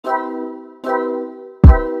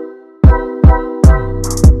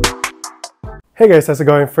Hey guys, how's it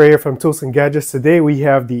going? Frey here from Tools and Gadgets. Today we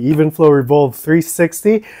have the Evenflo Revolve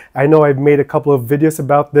 360. I know I've made a couple of videos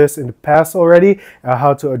about this in the past already,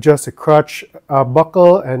 how to adjust the crotch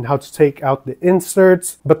buckle and how to take out the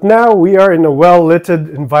inserts. But now we are in a well-lit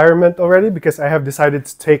environment already because I have decided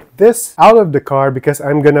to take this out of the car because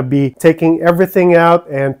I'm gonna be taking everything out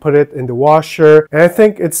and put it in the washer. And I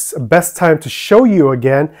think it's the best time to show you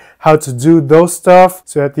again how to do those stuff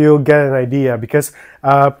so that you'll get an idea, because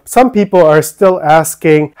some people are still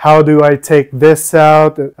asking, how do I take this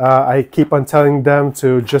out? I keep on telling them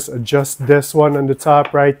to just adjust this one on the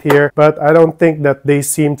top right here, but I don't think that they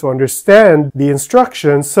seem to understand the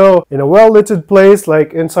instructions. So in a well-lit place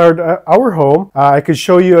like inside our home, I could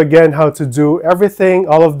show you again how to do everything,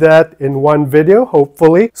 all of that in one video,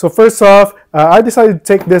 hopefully. So first off, I decided to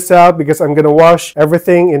take this out because I'm gonna wash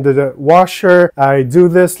everything into the washer. I do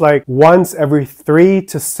this like once every 3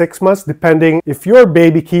 to 6 months, depending. If your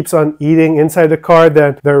baby keeps on eating inside the car,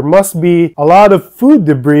 then there must be a lot of food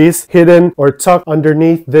debris hidden or tucked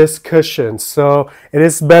underneath this cushion. So it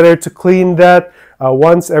is better to clean that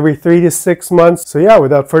once every 3 to 6 months. So yeah,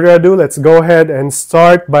 without further ado, let's go ahead and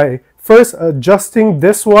start by first adjusting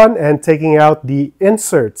this one and taking out the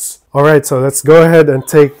inserts. Alright, so let's go ahead and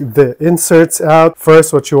take the inserts out.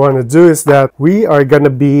 First, what you want to do is that we are going to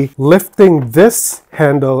be lifting this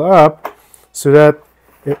handle up so that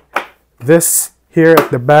this here at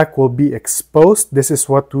the back will be exposed. This is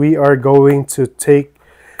what we are going to take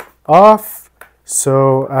off.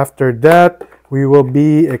 So after that, we will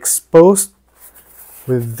be exposed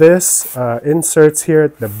with this inserts here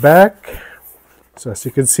at the back. So as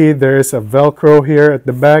you can see, there is a Velcro here at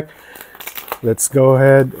the back. Let's go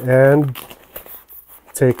ahead and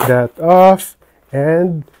take that off,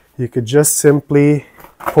 and you could just simply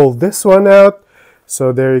pull this one out.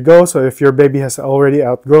 So there you go. So if your baby has already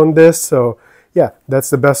outgrown this, so yeah,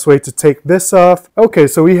 that's the best way to take this off. Okay,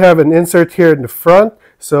 so we have an insert here in the front.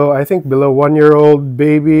 So I think below 1-year-old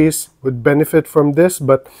babies would benefit from this,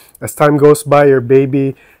 but as time goes by, your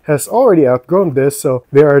baby has already outgrown this. So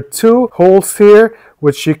there are 2 holes here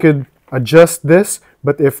which you could adjust this.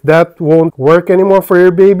 But if that won't work anymore for your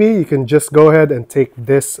baby, you can just go ahead and take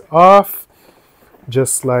this off,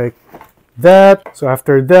 just like that. So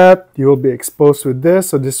after that, you will be exposed with this.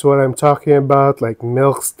 So this is what I'm talking about, like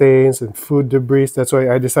milk stains and food debris. That's why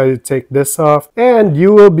I decided to take this off. And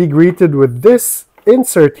you will be greeted with this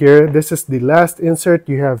insert here. This is the last insert.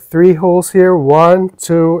 You have 3 holes here, 1,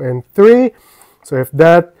 2, and 3. So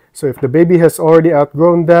if the baby has already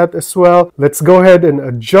outgrown that as well, let's go ahead and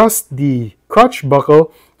adjust the crotch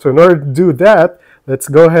buckle. So in order to do that, let's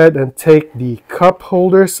go ahead and take the cup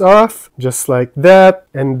holders off, just like that.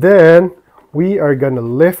 And then we are gonna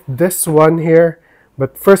lift this one here.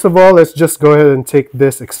 But first of all, let's just go ahead and take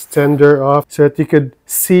this extender off so that you could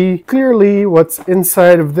see clearly what's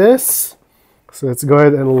inside of this. So let's go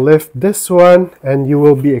ahead and lift this one, and you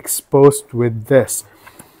will be exposed with this.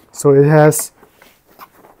 So it has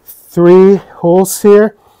 3 holes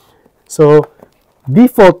here. So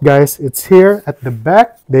default, guys, it's here at the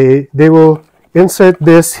back. They will insert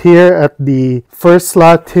this here at the first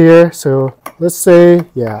slot here. So let's say,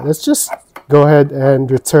 yeah, let's just go ahead and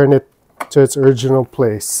return it to its original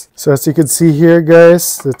place. So as you can see here,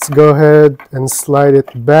 guys, let's go ahead and slide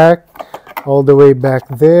it back all the way back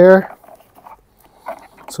there.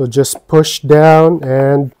 So just push down,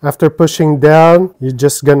 and after pushing down, you're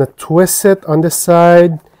just gonna twist it on the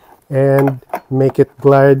side and make it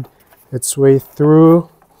glide its way through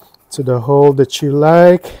to the hole that you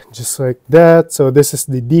like, just like that. So this is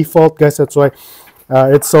the default, guys. That's why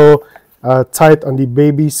it's so tight on the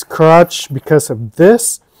baby's crotch, because of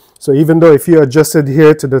this. So even though if you adjusted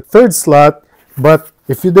here to the 3rd slot, but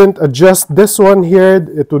if you didn't adjust this one here,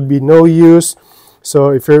 it would be no use.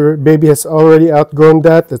 So if your baby has already outgrown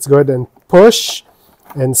that, let's go ahead and push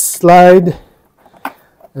and slide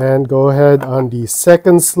and go ahead on the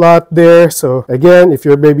 2nd slot there. So again, if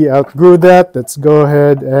your baby outgrew that, let's go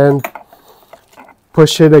ahead and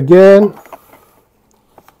push it again,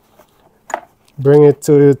 bring it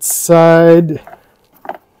to its side,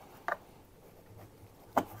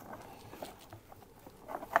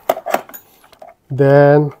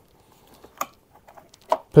 then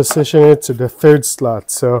position it to the 3rd slot.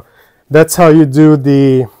 So that's how you do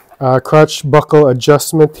the crotch buckle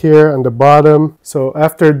adjustment here on the bottom. So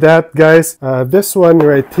after that, guys, this one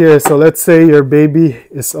right here, so let's say your baby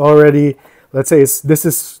is already, let's say this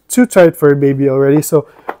is too tight for a baby already. So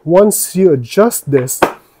once you adjust this,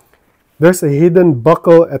 there's a hidden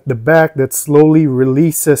buckle at the back that slowly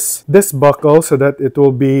releases this buckle so that it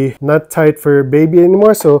will be not tight for your baby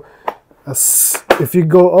anymore. So If you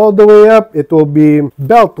go all the way up,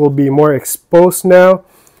 belt will be more exposed now.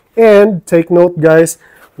 And take note, guys,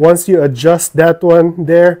 once you adjust that one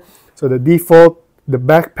there, so the default, the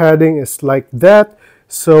back padding is like that.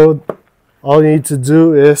 So all you need to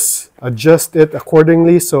do is adjust it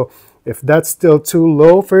accordingly. So if that's still too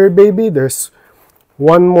low for your baby, there's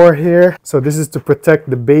one more here. So this is to protect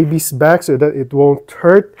the baby's back so that it won't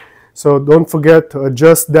hurt. So don't forget to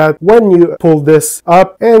adjust that when you pull this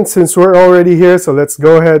up. And since we're already here, so let's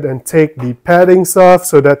go ahead and take the paddings off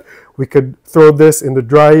so that we could throw this in the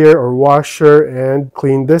dryer or washer and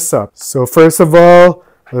clean this up. So first of all,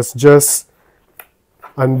 let's just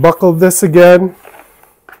unbuckle this again.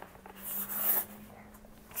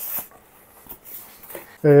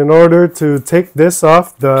 And in order to take this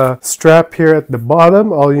off, the strap here at the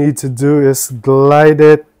bottom, all you need to do is glide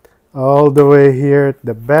it all the way here at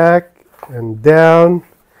the back and down,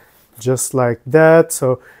 just like that.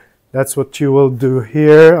 So that's what you will do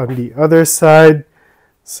here on the other side.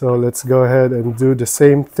 So let's go ahead and do the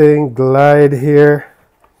same thing. Glide here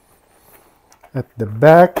at the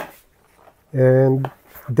back and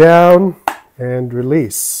down and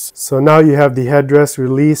release. So now you have the headrest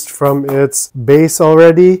released from its base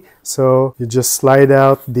already. So you just slide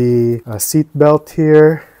out the seat belt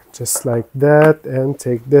here, just like that, and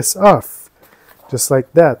take this off, just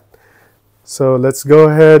like that. So let's go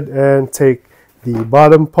ahead and take the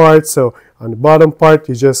bottom part. So on the bottom part,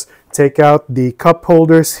 you just take out the cup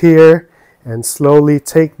holders here and slowly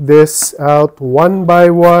take this out one by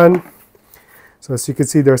one. So as you can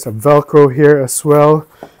see, there's a Velcro here as well,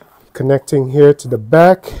 connecting here to the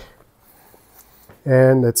back.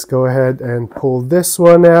 And let's go ahead and pull this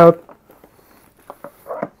one out.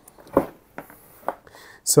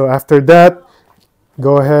 So after that,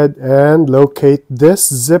 go ahead and locate this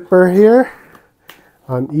zipper here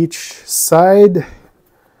on each side,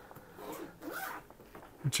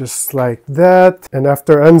 just like that. And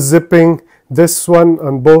after unzipping this one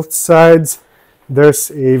on both sides, there's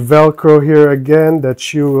a Velcro here again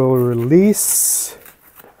that you will release,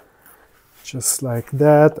 just like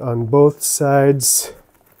that on both sides.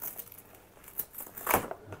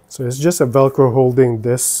 So it's just a Velcro holding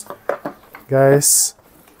this, guys.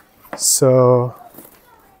 So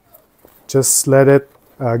just let it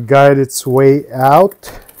guide its way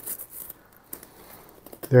out.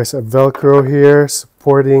 There's a Velcro here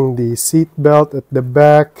supporting the seat belt at the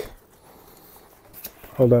back.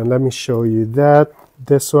 Hold on, let me show you that.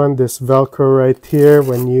 This one, this Velcro right here,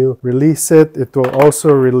 when you release it, it will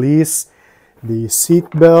also release the seat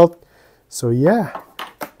belt. So yeah,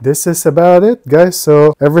 this is about it, guys.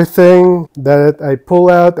 So everything that I pull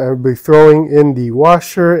out, I'll be throwing in the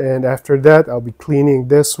washer, and after that I'll be cleaning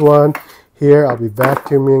this one here. I'll be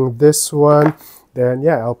vacuuming this one. Then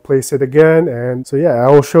yeah, I'll place it again. And so yeah, I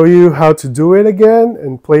will show you how to do it again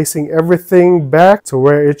and placing everything back to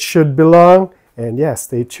where it should belong. And yeah,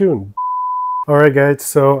 stay tuned. Alright guys,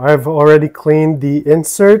 so I've already cleaned the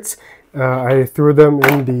inserts. I threw them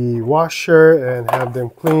in the washer and have them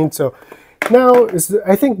cleaned. So now is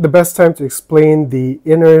I think the best time to explain the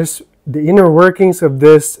inner workings of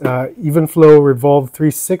this Evenflo Revolve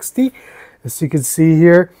 360. As you can see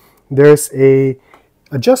here, there's a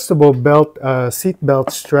adjustable belt, seat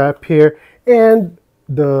belt strap here. And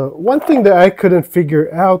the one thing that I couldn't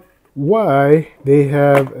figure out why they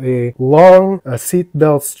have a long seat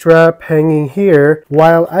belt strap hanging here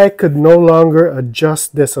while I could no longer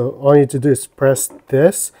adjust this. So all you need to do is press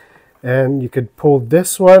this and you could pull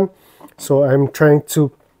this one. So I'm trying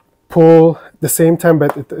to pull at the same time,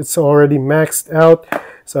 but it's already maxed out.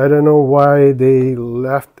 So I don't know why they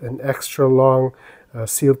left an extra long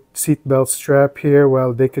seat belt strap here.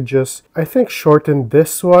 Well, they could just, I think, shorten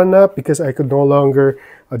this one up because I could no longer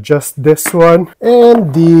adjust this one.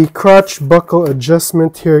 And the crotch buckle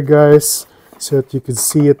adjustment here, guys, so that you can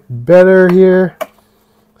see it better here.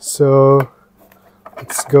 So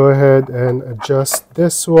let's go ahead and adjust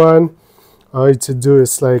this one. All you need to do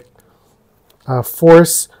is like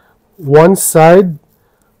force one side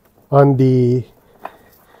on the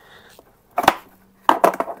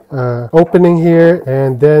opening here,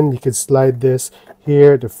 and then you can slide this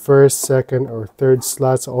here, the first, second, or third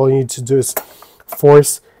slot. So all you need to do is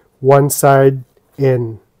force one side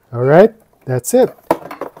in. All right, that's it.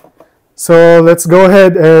 So let's go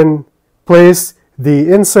ahead and place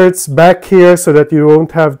the inserts back here so that you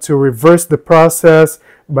won't have to reverse the process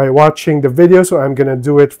by watching the video. So I'm gonna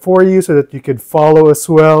do it for you so that you can follow as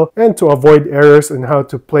well, and to avoid errors in how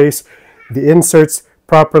to place the inserts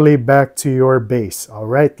properly back to your base. All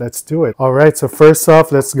right, let's do it. All right, so first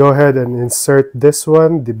off, let's go ahead and insert this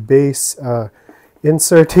one, the base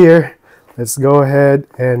insert here. let's go ahead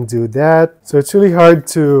and do that. So it's really hard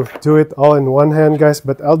to do it all in one hand, guys,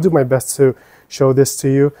 but I'll do my best to show this to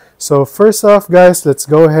you. So first off, guys, let's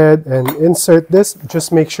go ahead and insert this.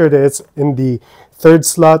 Just make sure that it's in the third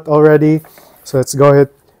slot already. So let's go ahead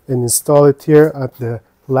and install it here at the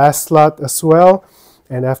last slot as well.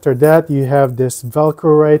 And after that, you have this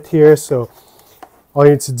Velcro right here. So all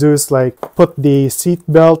you need to do is like put the seat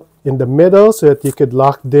belt in the middle so that you could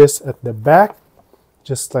lock this at the back,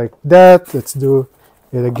 just like that. Let's do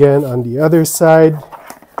it again on the other side.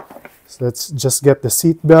 So let's just get the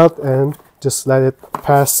seat belt and just let it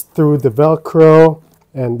pass through the Velcro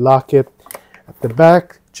and lock it at the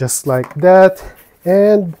back, just like that.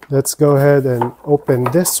 And let's go ahead and open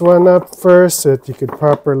this one up first so that you could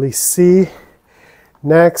properly see.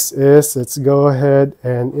 Next is, let's go ahead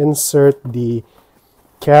and insert the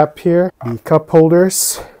cap here, the cup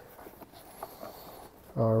holders.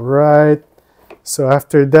 All right. So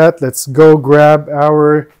after that, let's go grab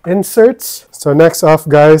our inserts. So next off,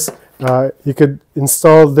 guys, you could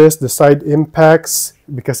install this, the side impacts,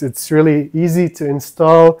 because it's really easy to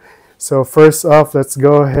install. So first off, let's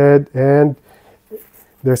go ahead and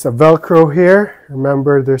there's a Velcro here.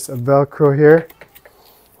 Remember, there's a Velcro here.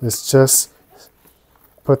 Let's just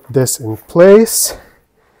put this in place.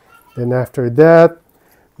 Then after that,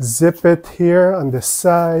 zip it here on the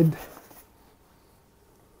side.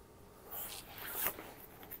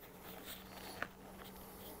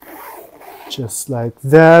 Just like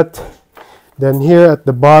that. Then here at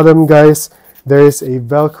the bottom, guys, there is a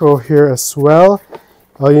Velcro here as well.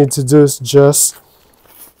 All you need to do is just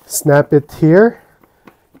snap it here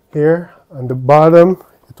on the bottom.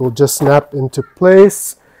 It will just snap into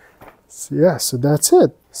place. So yeah, so that's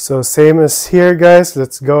it. So same as here, guys.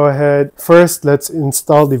 Let's go ahead. First, let's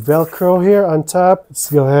install the Velcro here on top.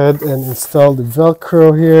 Let's go ahead and install the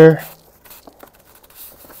Velcro here.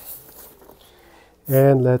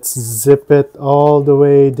 And let's zip it all the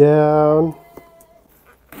way down.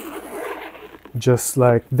 Just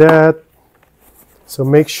like that. So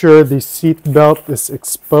make sure the seat belt is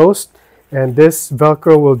exposed. And this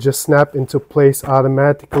Velcro will just snap into place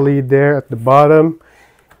automatically there at the bottom.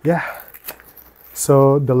 Yeah.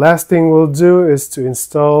 So the last thing we'll do is to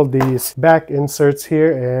install these back inserts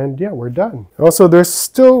here, and yeah, we're done. Also, there's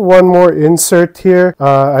still one more insert here.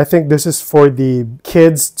 I think this is for the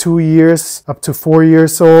kids 2 years up to 4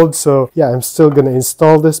 years old. So yeah, I'm still gonna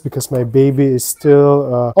install this because my baby is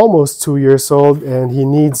still almost 2 years old and he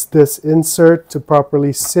needs this insert to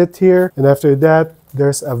properly sit here. And after that,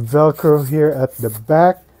 there's a Velcro here at the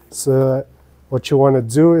back. So what you want to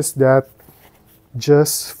do is that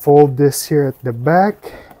just fold this here at the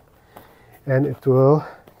back and it will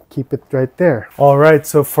keep it right there. All right,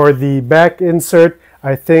 so for the back insert,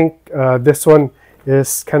 I think this one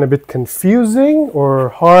is kind of a bit confusing or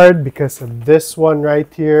hard because of this one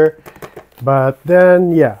right here. But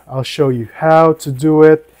then, yeah, I'll show you how to do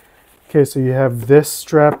it. Okay, so you have this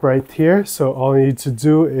strap right here. So all you need to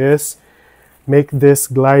do is make this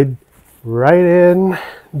glide right in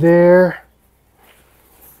there.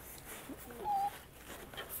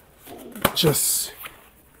 Just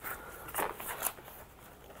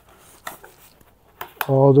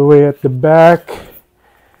all the way at the back.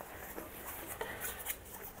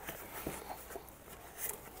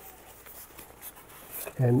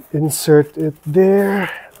 And insert it there.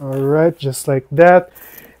 All right, just like that.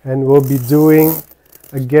 And we'll be doing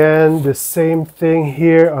again the same thing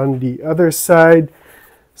here on the other side.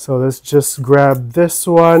 So let's just grab this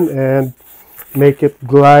one and make it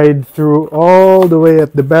glide through all the way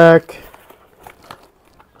at the back.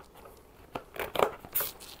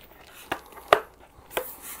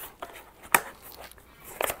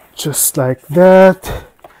 Just like that.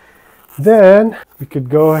 Then we could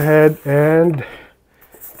go ahead and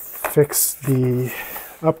fix the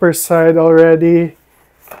upper side already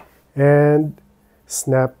and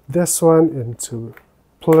snap this one into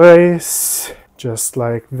place, just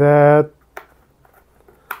like that.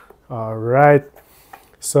 All right,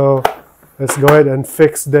 so let's go ahead and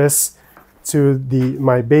fix this to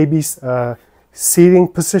my baby's seating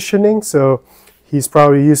positioning. So he's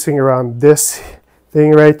probably using around this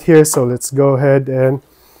thing right here. So let's go ahead and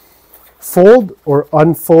fold or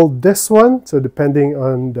unfold this one, so depending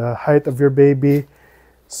on the height of your baby.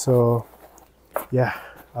 So yeah,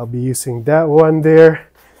 I'll be using that one there.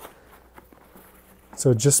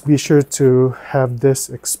 So just be sure to have this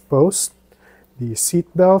exposed, the seat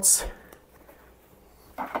belts.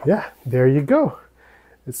 Yeah, there you go.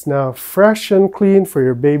 It's now fresh and clean for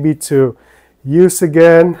your baby to use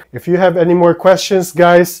again. If you have any more questions,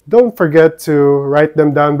 guys, don't forget to write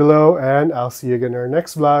them down below, and I'll see you again in our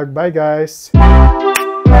next vlog. Bye, guys.